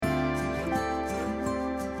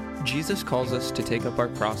Jesus calls us to take up our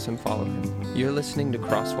cross and follow him. You're listening to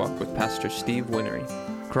Crosswalk with Pastor Steve Winnery.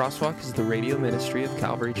 Crosswalk is the radio ministry of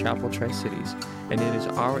Calvary Chapel Tri-Cities, and it is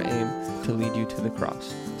our aim to lead you to the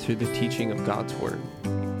cross through the teaching of God's Word.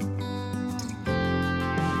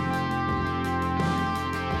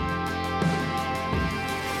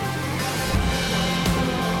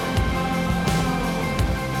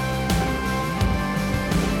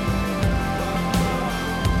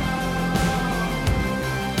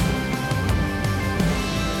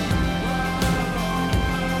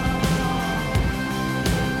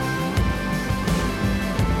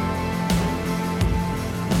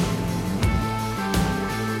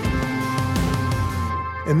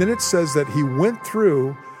 And then it says that he went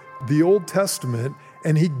through the Old Testament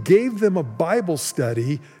and he gave them a Bible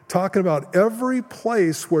study talking about every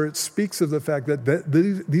place where it speaks of the fact that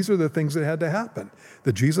these are the things that had to happen.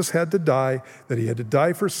 That Jesus had to die, that he had to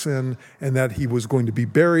die for sin, and that he was going to be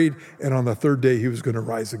buried, and on the third day he was going to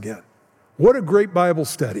rise again. What a great Bible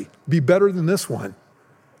study. Be better than this one.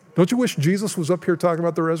 Don't you wish Jesus was up here talking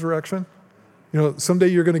about the resurrection? You know, someday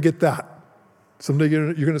you're going to get that. Someday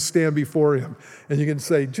you're going to stand before him and you can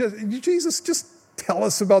say, Jesus, just tell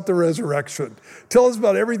us about the resurrection. Tell us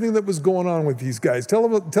about everything that was going on with these guys. Tell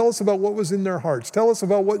us about what was in their hearts. Tell us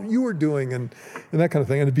about what you were doing and that kind of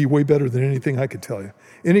thing. And it'd be way better than anything I could tell you.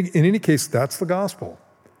 In any case, that's the gospel.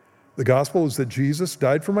 The gospel is that Jesus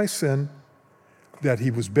died for my sin, that he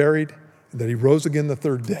was buried, and that he rose again the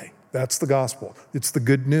third day. That's the gospel. It's the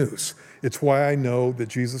good news. It's why I know that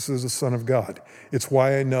Jesus is the Son of God. It's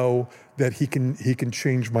why I know that he can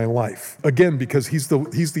change my life. Again, because he's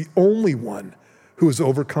the only one who has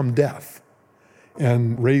overcome death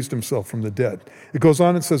and raised himself from the dead. It goes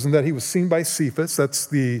on and says, and that he was seen by Cephas, that's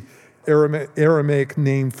the Aramaic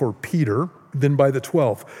name for Peter, then by the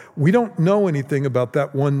 12. We don't know anything about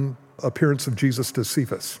that one appearance of Jesus to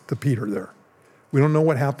Cephas, to Peter there. We don't know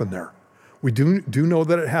what happened there. We do know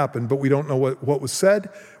that it happened, but we don't know what was said.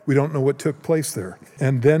 We don't know what took place there.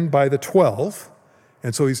 And then by the 12,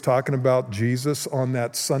 and so he's talking about Jesus on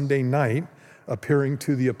that Sunday night appearing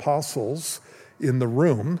to the apostles in the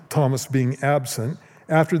room, Thomas being absent.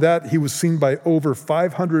 After that, he was seen by over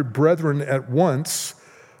 500 brethren at once,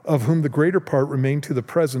 of whom the greater part remain to the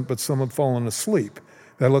present, but some have fallen asleep.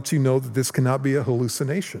 That lets you know that this cannot be a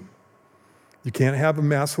hallucination. You can't have a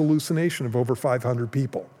mass hallucination of over 500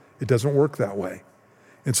 people. It doesn't work that way.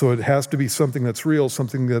 And so it has to be something that's real,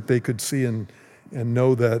 something that they could see and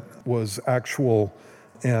know that was actual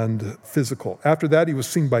and physical. After that, he was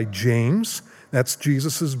seen by James. That's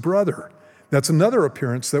Jesus' brother. That's another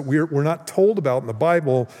appearance that we're not told about in the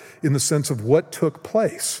Bible in the sense of what took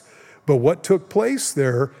place. But what took place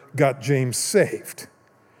there got James saved.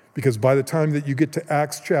 Because by the time that you get to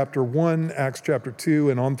Acts chapter 1, Acts chapter 2,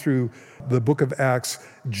 and on through the book of Acts,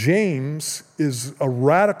 James is a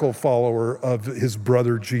radical follower of his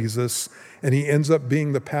brother Jesus, and he ends up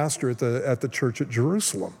being the pastor at the church at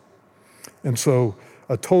Jerusalem. And so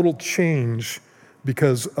a total change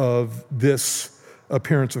because of this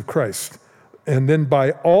appearance of Christ. And then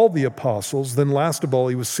by all the apostles, then last of all,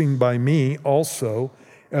 he was seen by me also,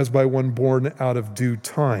 as by one born out of due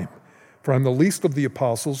time. For I'm the least of the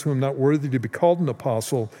apostles, who am not worthy to be called an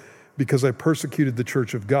apostle, because I persecuted the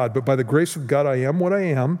church of God. But by the grace of God I am what I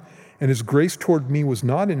am, and his grace toward me was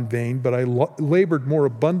not in vain, but I labored more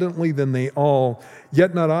abundantly than they all,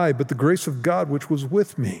 yet not I, but the grace of God which was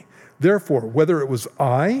with me. Therefore, whether it was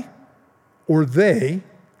I or they,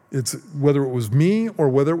 whether it was me or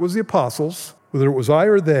whether it was the apostles, whether it was I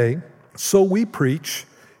or they, so we preach,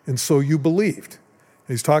 and so you believed.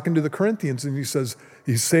 And he's talking to the Corinthians, and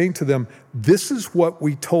he's saying to them, this is what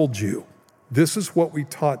we told you. This is what we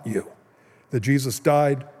taught you, that Jesus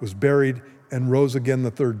died, was buried, and rose again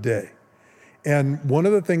the third day. And one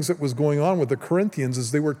of the things that was going on with the Corinthians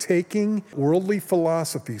is they were taking worldly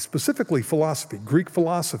philosophy, specifically philosophy, Greek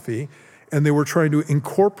philosophy, and they were trying to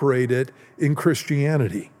incorporate it in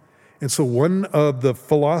Christianity. And so one of the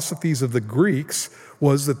philosophies of the Greeks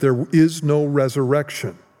was that there is no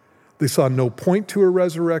resurrection. They saw no point to a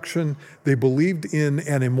resurrection. They believed in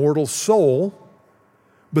an immortal soul,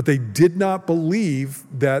 but they did not believe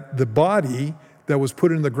that the body that was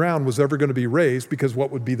put in the ground was ever going to be raised, because what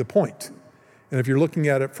would be the point? And if you're looking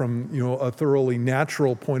at it from, a thoroughly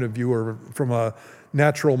natural point of view or from a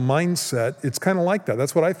natural mindset, it's kind of like that.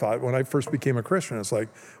 That's what I thought when I first became a Christian. It's like,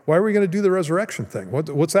 why are we going to do the resurrection thing?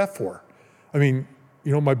 What's that for? I mean,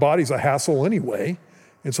 my body's a hassle anyway.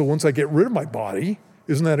 And so once I get rid of my body,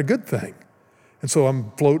 isn't that a good thing? And so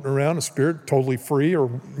I'm floating around a spirit, totally free or,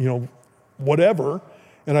 whatever.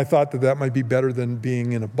 And I thought that might be better than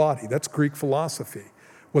being in a body. That's Greek philosophy.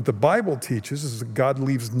 What the Bible teaches is that God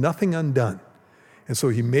leaves nothing undone. And so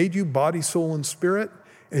he made you body, soul, and spirit,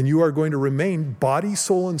 and you are going to remain body,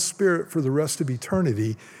 soul, and spirit for the rest of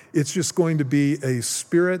eternity. It's just going to be a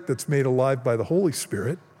spirit that's made alive by the Holy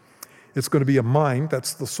Spirit. It's going to be a mind,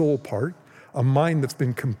 that's the soul part, a mind that's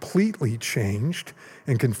been completely changed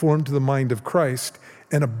and conformed to the mind of Christ,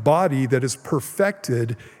 and a body that is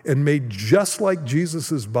perfected and made just like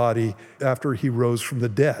Jesus' body after he rose from the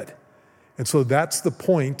dead. And so that's the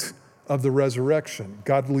point of the resurrection.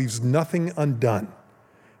 God leaves nothing undone.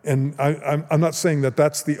 And I'm not saying that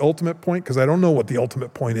that's the ultimate point, because I don't know what the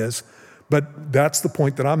ultimate point is, but that's the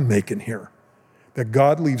point that I'm making here, that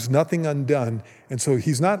God leaves nothing undone. And so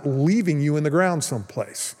he's not leaving you in the ground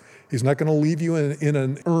someplace. He's not going to leave you in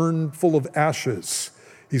an urn full of ashes.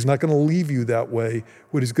 He's not going to leave you that way.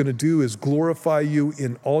 What he's going to do is glorify you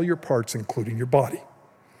in all your parts, including your body.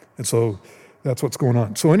 And so that's what's going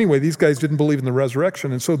on. So anyway, these guys didn't believe in the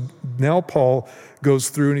resurrection. And so now Paul goes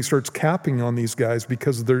through and he starts capping on these guys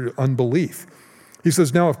because of their unbelief. He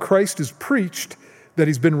says, now if Christ is preached that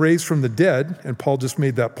he's been raised from the dead, and Paul just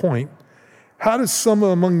made that point, how does some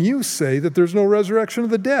among you say that there's no resurrection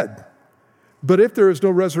of the dead? But if there is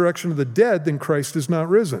no resurrection of the dead, then Christ is not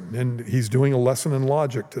risen. And he's doing a lesson in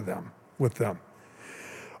logic to them, with them.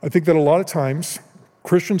 I think that a lot of times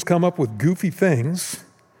Christians come up with goofy things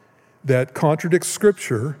that contradict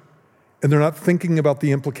Scripture, and they're not thinking about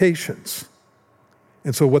the implications.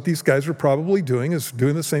 And so what these guys are probably doing is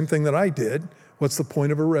doing the same thing that I did. What's the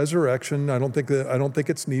point of a resurrection? I don't think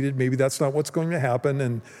it's needed. Maybe that's not what's going to happen,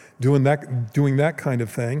 and doing that kind of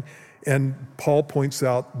thing. And Paul points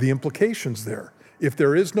out the implications there. If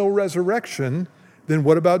there is no resurrection, then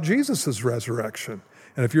what about Jesus' resurrection?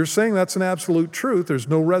 And if you're saying that's an absolute truth, there's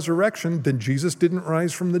no resurrection, then Jesus didn't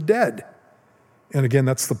rise from the dead. And again,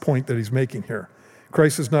 that's the point that he's making here.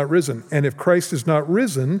 Christ is not risen. And if Christ is not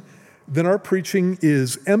risen, then our preaching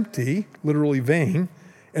is empty, literally vain,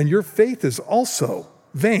 and your faith is also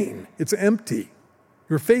vain. It's empty.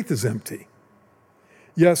 Your faith is empty.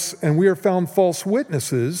 Yes, and we are found false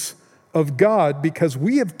witnesses of God because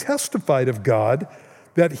we have testified of God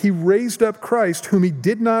that he raised up Christ, whom he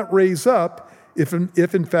did not raise up, if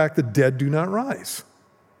in fact the dead do not rise.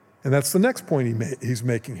 And that's the next point he's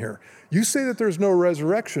making here. You say that there's no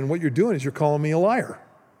resurrection. What you're doing is you're calling me a liar.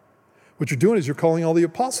 What you're doing is you're calling all the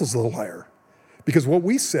apostles a liar. Because what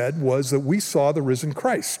we said was that we saw the risen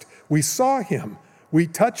Christ. We saw him. We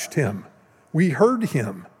touched him. We heard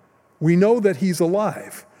him. We know that he's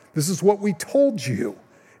alive. This is what we told you.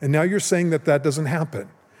 And now you're saying that that doesn't happen.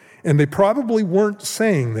 And they probably weren't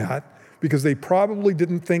saying that because they probably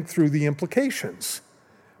didn't think through the implications.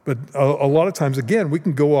 But a lot of times, again, we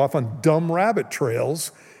can go off on dumb rabbit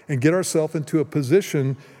trails and get ourselves into a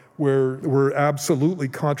position where we're absolutely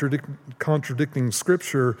contradicting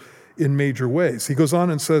Scripture in major ways. He goes on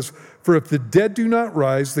and says, for if the dead do not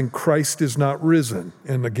rise, then Christ is not risen.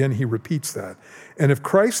 And again, he repeats that. And if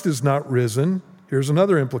Christ is not risen, here's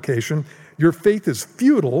another implication, your faith is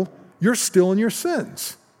futile, you're still in your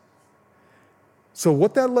sins. So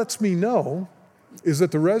what that lets me know is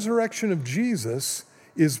that the resurrection of Jesus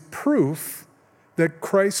is proof that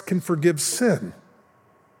Christ can forgive sin.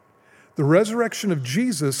 The resurrection of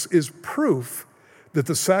Jesus is proof that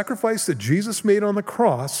the sacrifice that Jesus made on the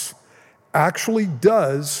cross actually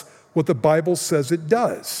does what the Bible says it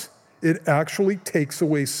does. It actually takes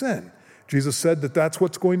away sin. Jesus said that that's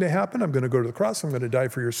what's going to happen. I'm going to go to the cross, I'm going to die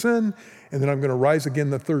for your sin, and then I'm going to rise again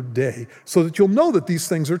the third day, so that you'll know that these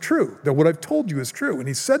things are true, that what I've told you is true. And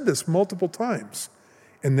he said this multiple times,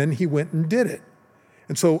 and then he went and did it.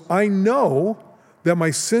 And so I know that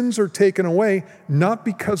my sins are taken away, not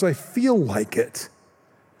because I feel like it.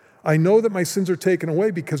 I know that my sins are taken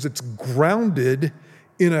away because it's grounded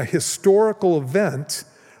in a historical event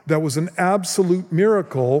that was an absolute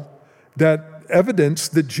miracle that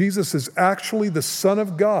evidenced that Jesus is actually the Son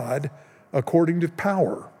of God according to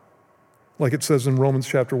power, like it says in Romans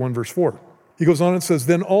chapter 1, verse 4. He goes on and says,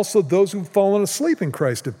 then also those who've fallen asleep in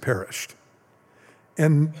Christ have perished.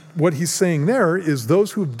 And what he's saying there is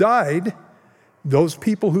those who've died, those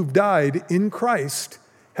people who've died in Christ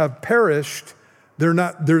have perished.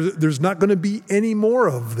 There's not going to be any more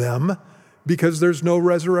of them because there's no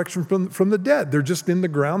resurrection from the dead. They're just in the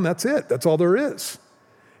ground. That's it. That's all there is.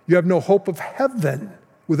 You have no hope of heaven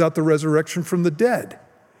without the resurrection from the dead.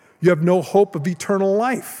 You have no hope of eternal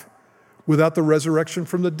life without the resurrection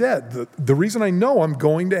from the dead. The reason I know I'm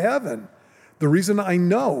going to heaven, the reason I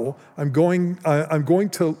know I'm going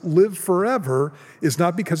to live forever is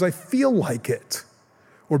not because I feel like it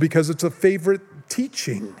or because it's a favorite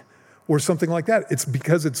teaching or something like that. It's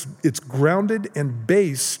because it's grounded and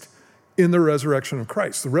based in the resurrection of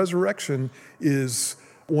Christ. The resurrection is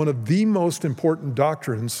one of the most important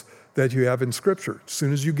doctrines that you have in Scripture. As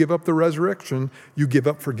soon as you give up the resurrection, you give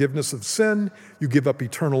up forgiveness of sin, you give up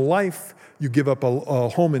eternal life, you give up a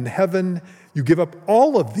home in heaven, you give up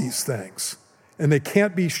all of these things. And they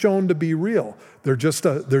can't be shown to be real.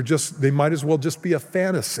 They might as well just be a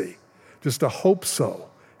fantasy, just a hope so.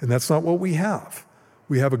 And that's not what we have.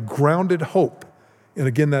 We have a grounded hope. And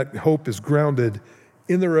again, that hope is grounded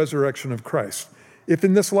in the resurrection of Christ. If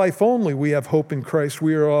in this life only we have hope in Christ,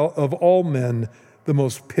 we are of all men the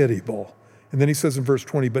most pitiable. And then he says in verse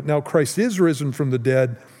 20, but now Christ is risen from the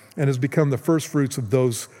dead and has become the first fruits of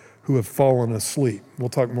those who have fallen asleep. We'll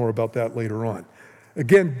talk more about that later on.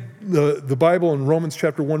 Again, the Bible in Romans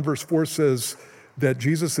chapter 1, verse 4 says that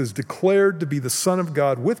Jesus is declared to be the Son of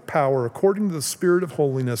God with power according to the Spirit of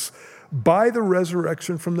holiness by the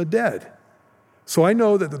resurrection from the dead. So I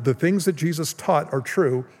know that the things that Jesus taught are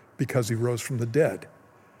true because he rose from the dead.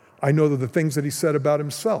 I know that the things that he said about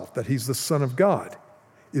himself, that he's the Son of God,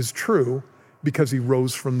 is true because he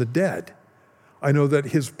rose from the dead. I know that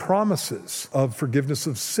his promises of forgiveness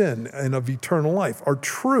of sin and of eternal life are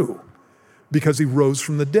true because he rose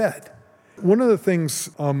from the dead. One of the things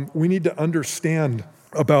we need to understand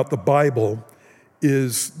about the Bible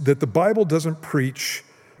is that the Bible doesn't preach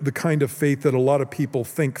the kind of faith that a lot of people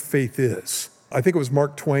think faith is. I think it was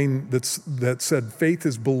Mark Twain that said, faith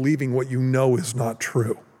is believing what you know is not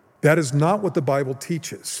true. That is not what the Bible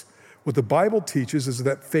teaches. What the Bible teaches is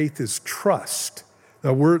that faith is trust.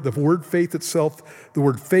 The word faith itself, the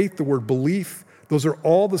word faith, the word belief, those are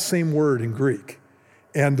all the same word in Greek.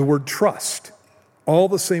 And the word trust, all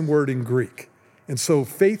the same word in Greek. And so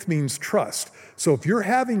faith means trust. So if you're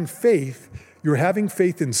having faith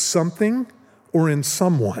in something or in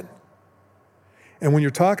someone. And when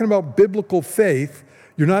you're talking about biblical faith,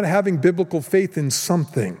 you're not having biblical faith in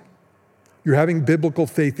something. You're having biblical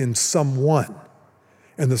faith in someone.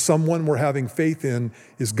 And the someone we're having faith in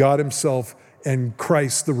is God himself and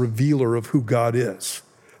Christ, the revealer of who God is.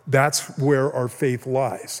 That's where our faith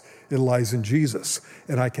lies. It lies in Jesus.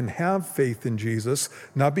 And I can have faith in Jesus,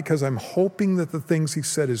 not because I'm hoping that the things he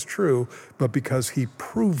said is true, but because he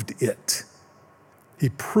proved it. He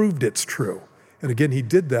proved it's true. And again, he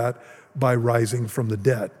did that by rising from the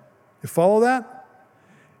dead. You follow that?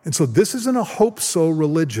 And so this isn't a hope-so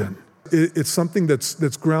religion. It's something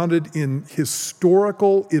that's grounded in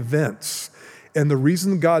historical events. And the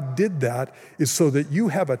reason God did that is so that you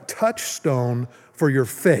have a touchstone for your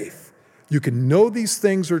faith. You can know these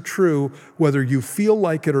things are true whether you feel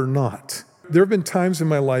like it or not. There have been times in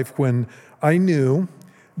my life when I knew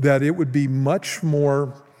that it would be much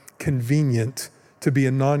more convenient to be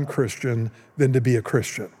a non-Christian than to be a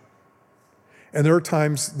Christian. And there are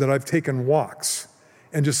times that I've taken walks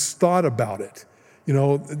and just thought about it. You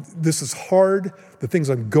know, this is hard. The things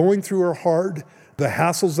I'm going through are hard. The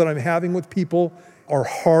hassles that I'm having with people are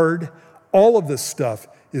hard. All of this stuff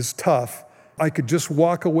is tough. I could just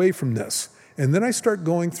walk away from this. And then I start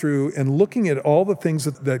going through and looking at all the things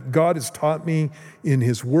that God has taught me in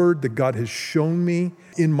his word, that God has shown me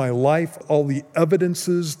in my life, all the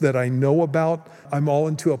evidences that I know about. I'm all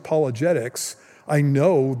into apologetics. I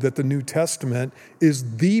know that the New Testament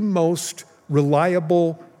is the most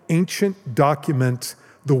reliable ancient document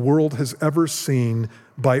the world has ever seen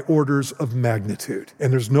by orders of magnitude.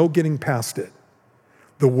 And there's no getting past it.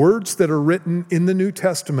 The words that are written in the New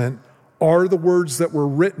Testament are the words that were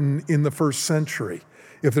written in the first century.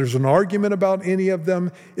 If there's an argument about any of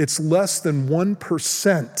them, it's less than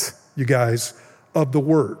 1%, you guys, of the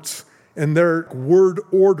words. And their word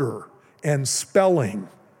order and spelling,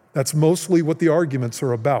 that's mostly what the arguments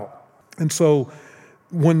are about. And so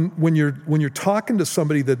when you're talking to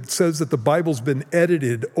somebody that says that the Bible's been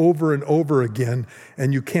edited over and over again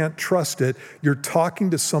and you can't trust it, you're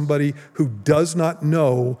talking to somebody who does not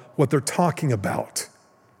know what they're talking about.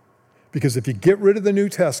 Because if you get rid of the New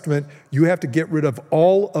Testament, you have to get rid of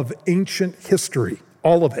all of ancient history,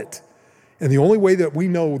 all of it. And the only way that we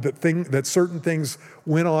know that certain things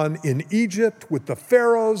went on in Egypt with the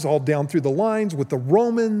pharaohs, all down through the lines, with the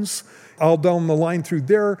Romans, all down the line through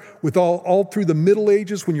there, with all through the Middle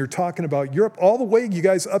Ages when you're talking about Europe, all the way, you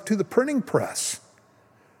guys, up to the printing press.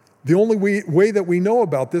 The only way that we know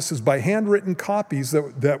about this is by handwritten copies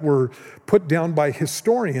that were put down by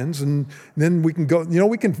historians, and then we can go,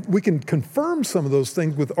 we can confirm some of those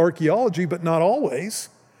things with archaeology, but not always.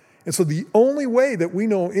 And so the only way that we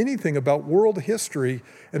know anything about world history,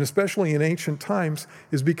 and especially in ancient times,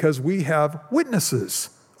 is because we have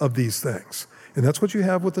witnesses of these things. And that's what you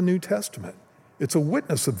have with the New Testament. It's a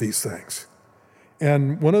witness of these things.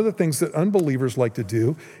 And one of the things that unbelievers like to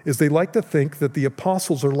do is they like to think that the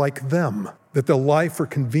apostles are like them, that they'll lie for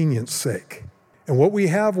convenience sake. And what we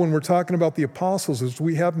have when we're talking about the apostles is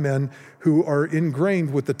we have men who are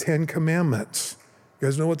ingrained with the 10 Commandments. You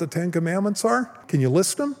guys know what the 10 Commandments are? Can you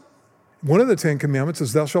list them? One of the 10 Commandments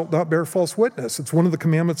is thou shalt not bear false witness. It's one of the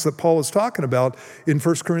commandments that Paul is talking about in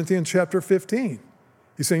 1 Corinthians chapter 15.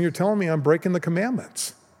 He's saying, you're telling me I'm breaking the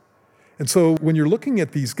commandments. And so when you're looking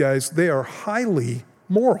at these guys, they are highly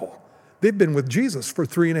moral. They've been with Jesus for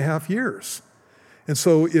 3.5 years. And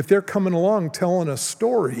so if they're coming along telling a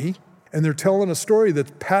story, and they're telling a story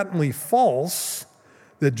that's patently false,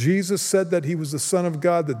 that Jesus said that he was the Son of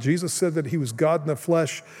God, that Jesus said that he was God in the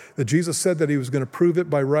flesh, that Jesus said that he was going to prove it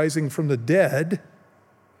by rising from the dead,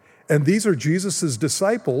 and these are Jesus's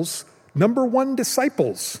disciples, number one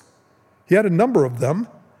disciples. He had a number of them,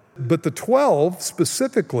 but the 12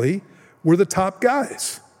 specifically were the top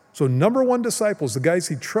guys. So number one disciples, the guys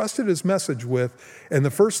he trusted his message with, and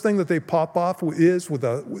the first thing that they pop off is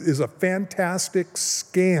a fantastic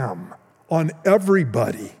scam on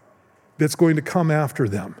everybody that's going to come after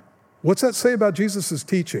them. What's that say about Jesus'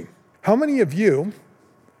 teaching? How many of you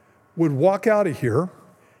would walk out of here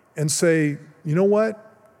and say, you know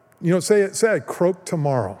what? Say I croak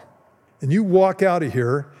tomorrow, and you walk out of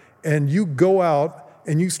here and you go out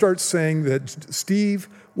and you start saying that Steve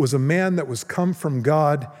was a man that was come from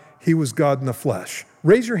God. He was God in the flesh.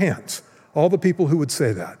 Raise your hands, all the people who would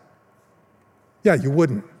say that. Yeah, you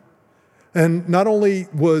wouldn't. And not only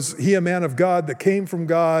was he a man of God that came from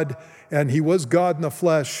God, and he was God in the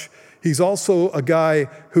flesh, he's also a guy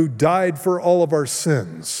who died for all of our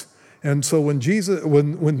sins. And so when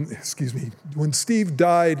Steve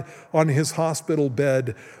died on his hospital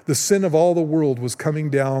bed, the sin of all the world was coming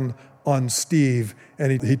down on Steve,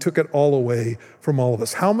 and he took it all away from all of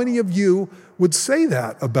us. How many of you would say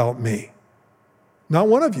that about me? Not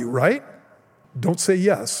one of you, right? Don't say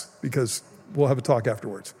yes, because we'll have a talk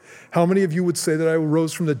afterwards. How many of you would say that I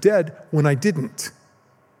rose from the dead when I didn't?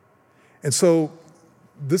 And so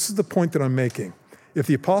this is the point that I'm making. If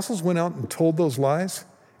the apostles went out and told those lies,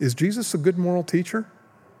 is Jesus a good moral teacher?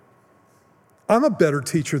 I'm a better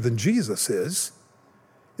teacher than Jesus is.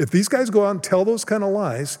 If these guys go out and tell those kind of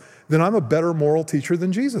lies, then I'm a better moral teacher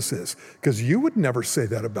than Jesus is, because you would never say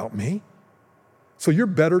that about me. So you're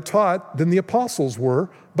better taught than the apostles were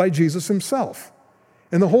by Jesus himself.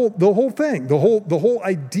 And the whole thing, the whole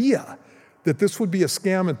idea that this would be a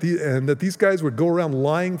scam and that these guys would go around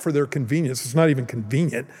lying for their convenience, it's not even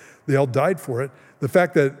convenient, they all died for it. The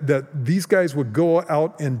fact that these guys would go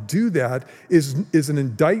out and do that is an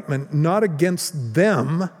indictment not against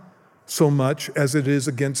them so much as it is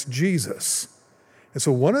against Jesus. And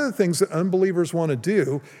so one of the things that unbelievers want to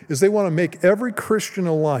do is they want to make every Christian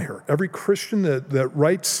a liar. Every Christian that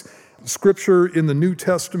writes scripture in the New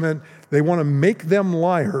Testament, they want to make them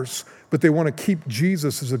liars, but they want to keep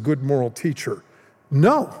Jesus as a good moral teacher.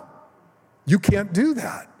 No, you can't do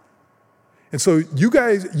that. And so you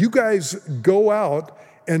guys go out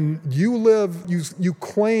and you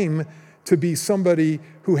claim to be somebody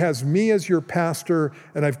who has me as your pastor,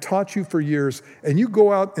 and I've taught you for years, and you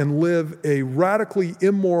go out and live a radically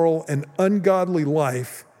immoral and ungodly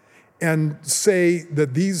life and say that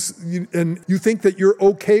and you think that you're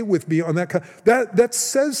okay with me on that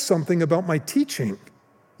says something about my teaching.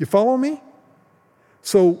 You follow me?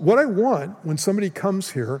 So what I want when somebody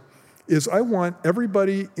comes here is I want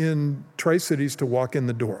everybody in Tri-Cities to walk in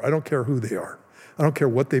the door. I don't care who they are. I don't care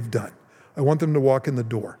what they've done. I want them to walk in the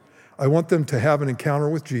door. I want them to have an encounter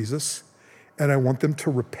with Jesus, and I want them to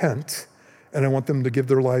repent, and I want them to give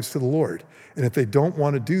their lives to the Lord. And if they don't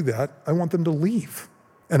want to do that, I want them to leave.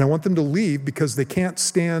 And I want them to leave because they can't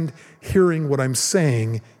stand hearing what I'm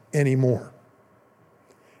saying anymore.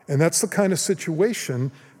 And that's the kind of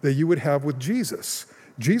situation that you would have with Jesus.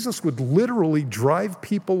 Jesus would literally drive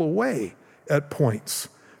people away at points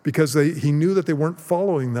because he knew that they weren't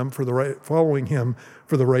following him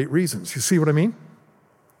for the right reasons. You see what I mean?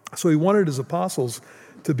 So he wanted his apostles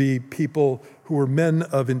to be people who were men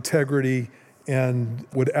of integrity and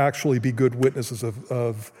would actually be good witnesses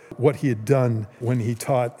of what he had done when he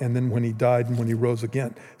taught and then when he died and when he rose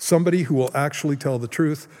again. Somebody who will actually tell the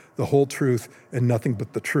truth, the whole truth, and nothing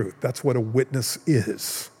but the truth. That's what a witness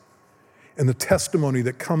is. And the testimony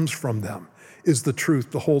that comes from them is the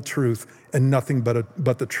truth, the whole truth, and nothing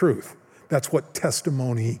but the truth. That's what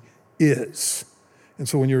testimony is. And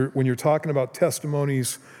so when you're talking about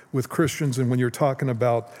testimonies with Christians and when you're talking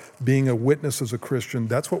about being a witness as a Christian,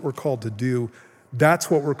 that's what we're called to do. That's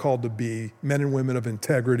what we're called to be, men and women of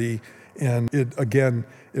integrity. And it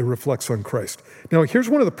reflects on Christ. Now, here's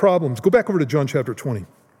one of the problems. Go back over to John chapter 20.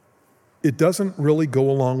 it doesn't really go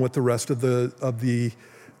along with the rest of the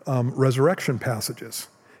resurrection passages.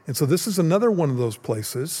 And so this is another one of those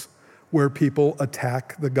places where people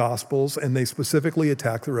attack the Gospels, and they specifically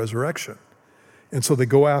attack the resurrection. And so they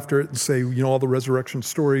go after it and say, all the resurrection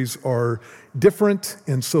stories are different,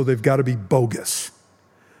 and so they've got to be bogus.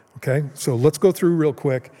 Okay, so let's go through real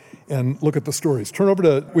quick and look at the stories.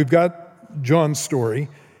 We've got John's story.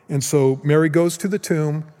 And so Mary goes to the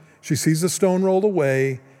tomb, she sees the stone rolled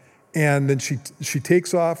away, and then she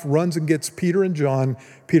takes off, runs and gets Peter and John.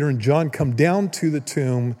 Peter and John come down to the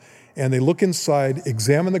tomb, and they look inside,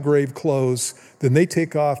 examine the grave clothes, then they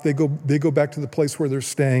take off, they go back to the place where they're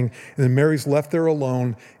staying, and then Mary's left there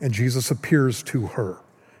alone, and Jesus appears to her.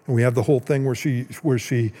 And we have the whole thing where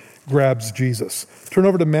she grabs Jesus. Turn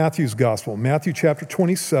over to Matthew's gospel, Matthew chapter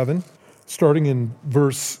 27, starting in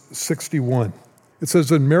verse 61. It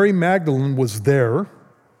says, and Mary Magdalene was there.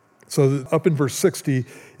 So up in verse 60,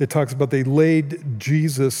 it talks about they laid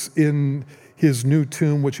Jesus in his new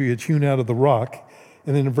tomb, which he had hewn out of the rock.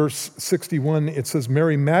 And then in verse 61, it says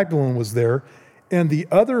Mary Magdalene was there, and the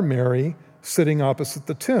other Mary sitting opposite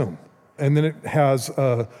the tomb. And then it has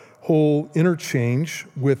a whole interchange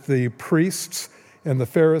with the priests and the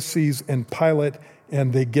Pharisees and Pilate,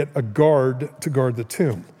 and they get a guard to guard the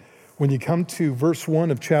tomb. When you come to verse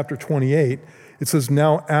 1 of chapter 28, it says,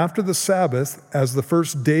 now after the Sabbath, as the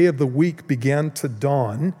first day of the week began to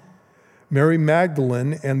dawn, Mary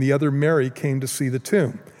Magdalene and the other Mary came to see the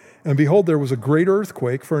tomb. And behold, there was a great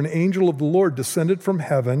earthquake, for an angel of the Lord descended from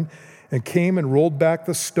heaven and came and rolled back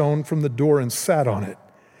the stone from the door and sat on it.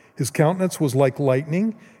 His countenance was like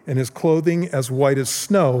lightning, and his clothing as white as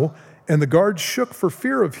snow. And the guards shook for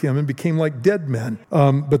fear of him and became like dead men.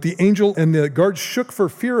 But the guards shook for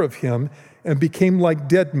fear of him and became like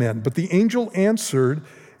dead men. But the angel answered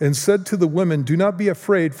and said to the women, do not be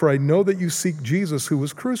afraid, for I know that you seek Jesus who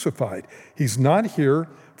was crucified. He's not here,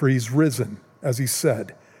 for he's risen, as he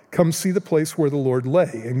said. Come see the place where the Lord lay,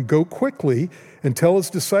 and go quickly and tell his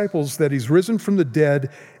disciples that he's risen from the dead,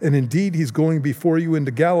 and indeed he's going before you into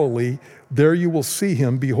Galilee. There you will see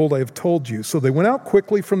him. Behold, I have told you. So they went out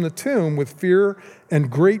quickly from the tomb with fear and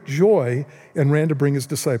great joy and ran to bring his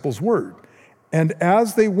disciples word. And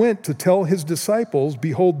as they went to tell his disciples,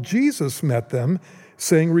 behold, Jesus met them,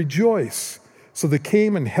 saying, rejoice. So they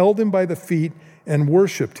came and held him by the feet and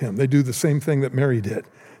worshiped him. They do the same thing that Mary did.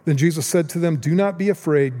 Then Jesus said to them, do not be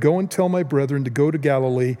afraid. Go and tell my brethren to go to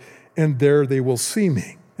Galilee, and there they will see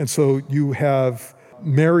me. And so you have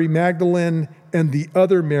Mary Magdalene and the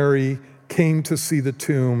other Mary came to see the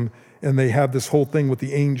tomb, and they have this whole thing with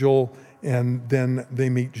the angel, and then they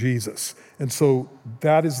meet Jesus. And so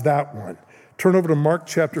that is that one. Turn over to Mark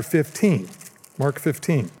chapter 15. Mark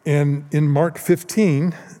 15. And in Mark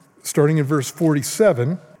 15, starting in verse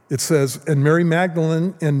 47, it says, and Mary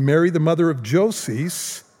Magdalene and Mary, the mother of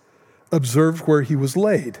Joses, observed where he was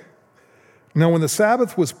laid. Now when the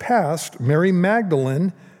Sabbath was past, Mary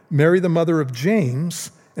Magdalene, Mary the mother of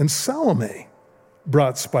James, and Salome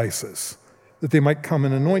brought spices, that they might come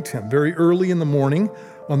and anoint him. Very early in the morning,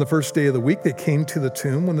 on the first day of the week, they came to the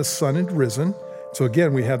tomb when the sun had risen. So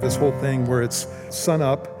again, we have this whole thing where it's sun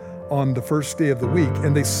up on the first day of the week.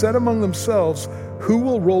 And they said among themselves, who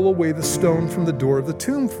will roll away the stone from the door of the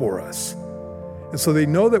tomb for us? And so they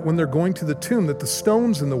know that when they're going to the tomb, that the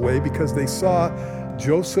stone's in the way, because they saw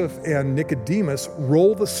Joseph and Nicodemus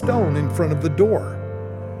roll the stone in front of the door.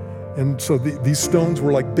 And so these stones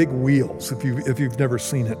were like big wheels, if you've never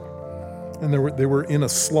seen it. And they were in a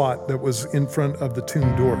slot that was in front of the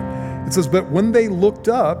tomb door. It says, but when they looked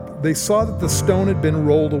up, they saw that the stone had been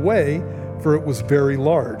rolled away, for it was very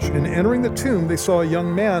large. And entering the tomb, they saw a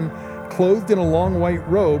young man clothed in a long white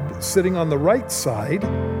robe, sitting on the right side.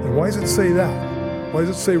 And why does it say that? Why does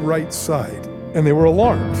it say right side? And they were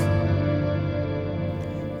alarmed.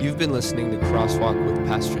 You've been listening to Crosswalk with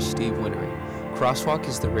Pastor Steve Winnery. Crosswalk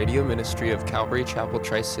is the radio ministry of Calvary Chapel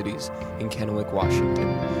Tri-Cities in Kennewick, Washington.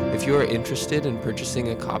 If you are interested in purchasing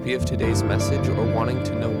a copy of today's message or wanting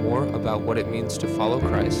to know more about what it means to follow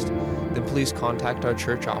Christ, then please contact our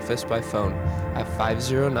church office by phone at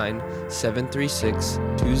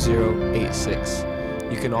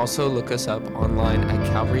 509-736-2086. You can also look us up online at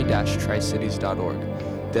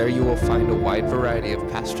calvary-tricities.org. There you will find a wide variety of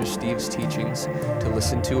Pastor Steve's teachings to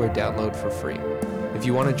listen to or download for free. If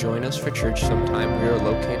you want to join us for church sometime, we are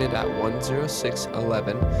located at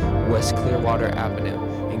 10611 West Clearwater Avenue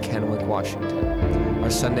in Kennewick, Washington. Our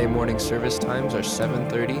Sunday morning service times are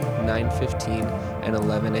 7:30, 9:15, and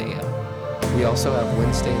 11 a.m. We also have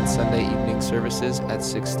Wednesday and Sunday evening services at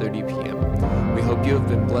 6:30 p.m. We hope you have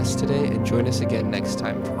been blessed today, and join us again next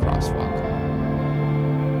time for Crosswalk.